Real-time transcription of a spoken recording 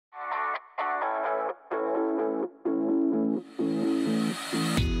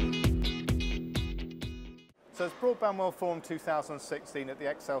So it's Broadband World Forum 2016 at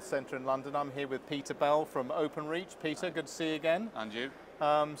the XL Centre in London. I'm here with Peter Bell from Openreach. Peter, good to see you again. And you.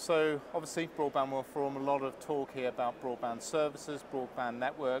 So obviously Broadband World Forum, a lot of talk here about broadband services, broadband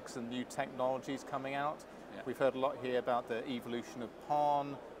networks and new technologies coming out. Yeah. We've heard a lot here about the evolution of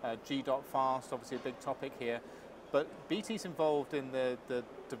PON, G.fast, obviously a big topic here. But BT's involved in the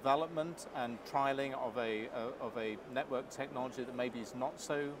development and trialing of a network technology that maybe is not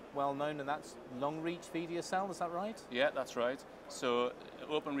so well known, and that's Long Reach VDSL, is that right? Yeah, that's right. So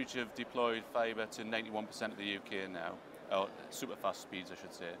Openreach have deployed fibre to 91% of the UK now, or super fast speeds I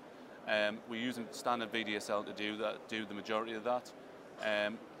should say. We're using standard VDSL to do the majority of that.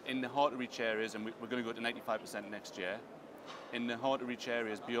 In the hard to reach areas, and we're going to go to 95% next year, in the hard to reach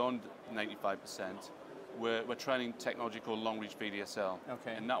areas beyond 95%, we're trialling technology called Long Reach VDSL,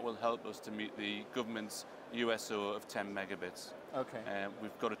 okay. And that will help us to meet the government's USO of 10 megabits. Okay.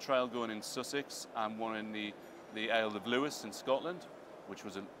 We've got a trial going in Sussex and one in the Isle of Lewis in Scotland, which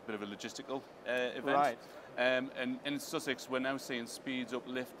was a bit of a logistical event. Right. And in Sussex, we're now seeing speeds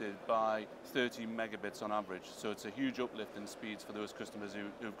uplifted by 30 megabits on average. So it's a huge uplift in speeds for those customers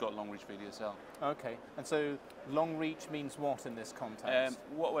who've got Long Reach VDSL. Okay. And so long reach means what in this context?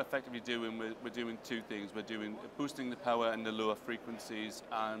 What we're effectively doing, we're doing two things. We're doing boosting the power in the lower frequencies,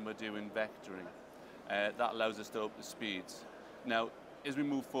 and we're doing vectoring. That allows us to up the speeds. Now, as we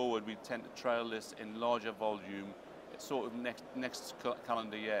move forward, we tend to trial this in larger volume, sort of next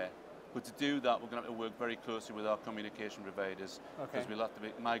calendar year. But to do that, we're going to have to work very closely with our communication providers, because we'll have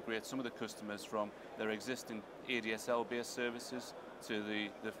to migrate some of the customers from their existing ADSL-based services to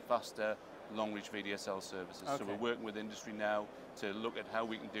the faster Long Reach VDSL services. Okay. So we're working with industry now to look at how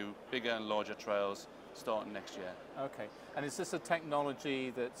we can do bigger and larger trials starting next year. Okay. And is this a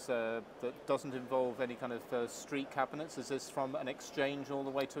technology that doesn't involve any kind of street cabinets? Is this from an exchange all the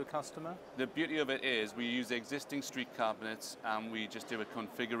way to a customer? The beauty of it is we use the existing street cabinets and we just do a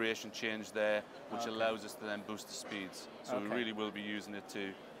configuration change there, which allows us to then boost the speeds. So we really will be using it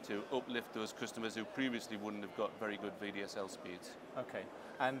to uplift those customers who previously wouldn't have got very good VDSL speeds. Okay.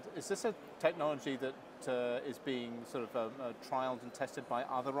 And is this a technology that is being sort of trialed and tested by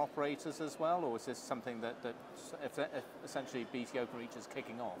other operators as well, or is this something that essentially BT Openreach is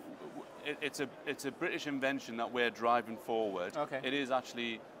kicking off? It's a British invention that we're driving forward. Okay. It is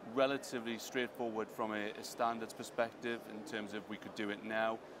actually relatively straightforward from a standards perspective in terms of we could do it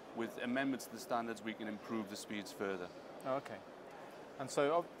now. With amendments to the standards, we can improve the speeds further. Okay. And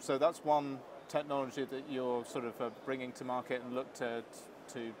so that's one technology that you're sort of bringing to market and look to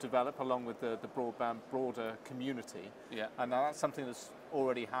develop along with the broadband broader community. Yeah. And now that's something that's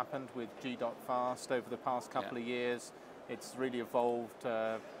already happened with G.fast over the past couple of years. It's really evolved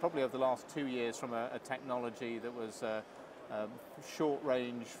probably over the last 2 years from a technology that was short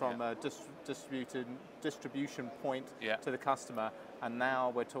range from a distribution point to the customer, and now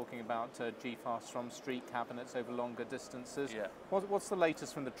we're talking about G.fast from street cabinets over longer distances. Yeah. What's the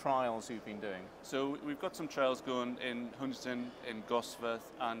latest from the trials you've been doing? So we've got some trials going in Huntingdon, in Gosforth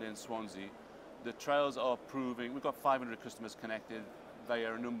and in Swansea. The trials are proving, we've got 500 customers connected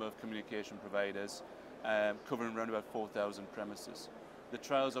via a number of communication providers, covering around about 4,000 premises. The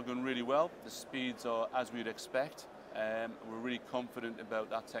trials are going really well. The speeds are as we'd expect. We're really confident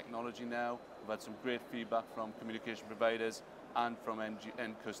about that technology now. We've had some great feedback from communication providers and from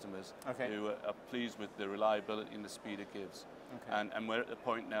end customers who are pleased with the reliability and the speed it gives. Okay. And we're at the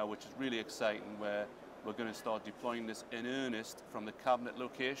point now, which is really exciting, where we're going to start deploying this in earnest from the cabinet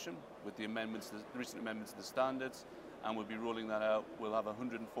location with the recent amendments to the standards, and we'll be rolling that out. We'll have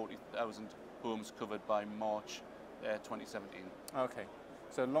 140,000 homes covered by March 2017. Okay.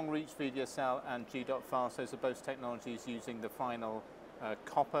 So Long Reach VDSL and G.fast, those are both technologies using the final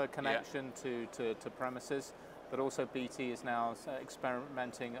copper connection to premises, but also BT is now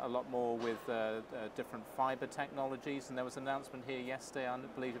experimenting a lot more with different fibre technologies, and there was an announcement here yesterday, I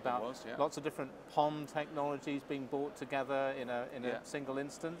believe, about lots of different PON technologies being brought together in a single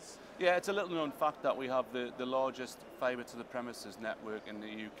instance. Yeah, it's a little known fact that we have the largest fibre to the premises network in the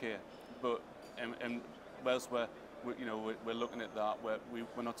UK, but elsewhere, we're looking at that.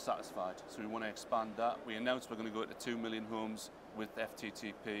 We're not satisfied, so we want to expand that. We announced we're going to go to 2 million homes with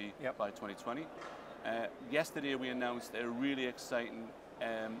FTTP by 2020. Yesterday we announced a really exciting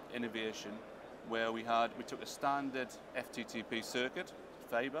innovation where we took a standard FTTP circuit,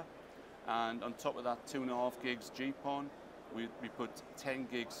 fibre, and on top of that 2.5 gigs GPON, we put 10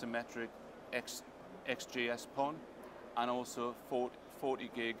 gig symmetric XGS-PON and also 40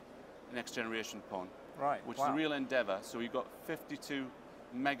 gig next generation PON. Right, which is a real endeavour. So we've got 52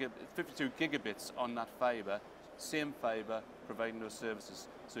 gigabits on that fibre, same fibre, providing those services.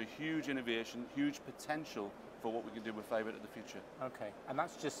 So huge innovation, huge potential for what we can do with fibre in the future. Okay, and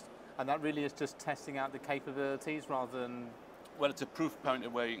that really is just testing out the capabilities rather than. Well, it's a proof point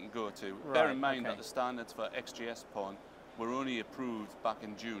of where you can go to. Right, Bear in mind okay. that the standards for XGS-PON were only approved back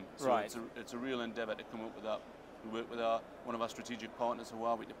in June, so right. it's a real endeavour to come up with that. We worked with one of our strategic partners,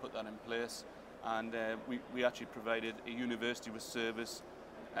 Huawei, to put that in place, and we actually provided a university with service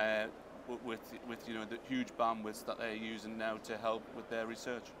with the huge bandwidths that they're using now to help with their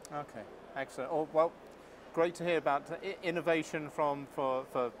research. Okay, excellent. Oh, well, great to hear about innovation for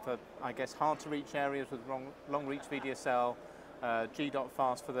I guess hard to reach areas with long reach VDSL,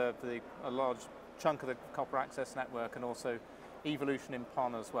 G.fast for a large chunk of the copper access network, and also evolution in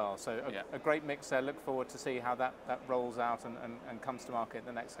PON as well. So a great mix there. Look forward to see how that rolls out and comes to market in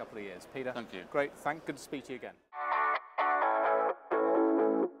the next couple of years. Peter, thank you. Great. Good to speak to you again.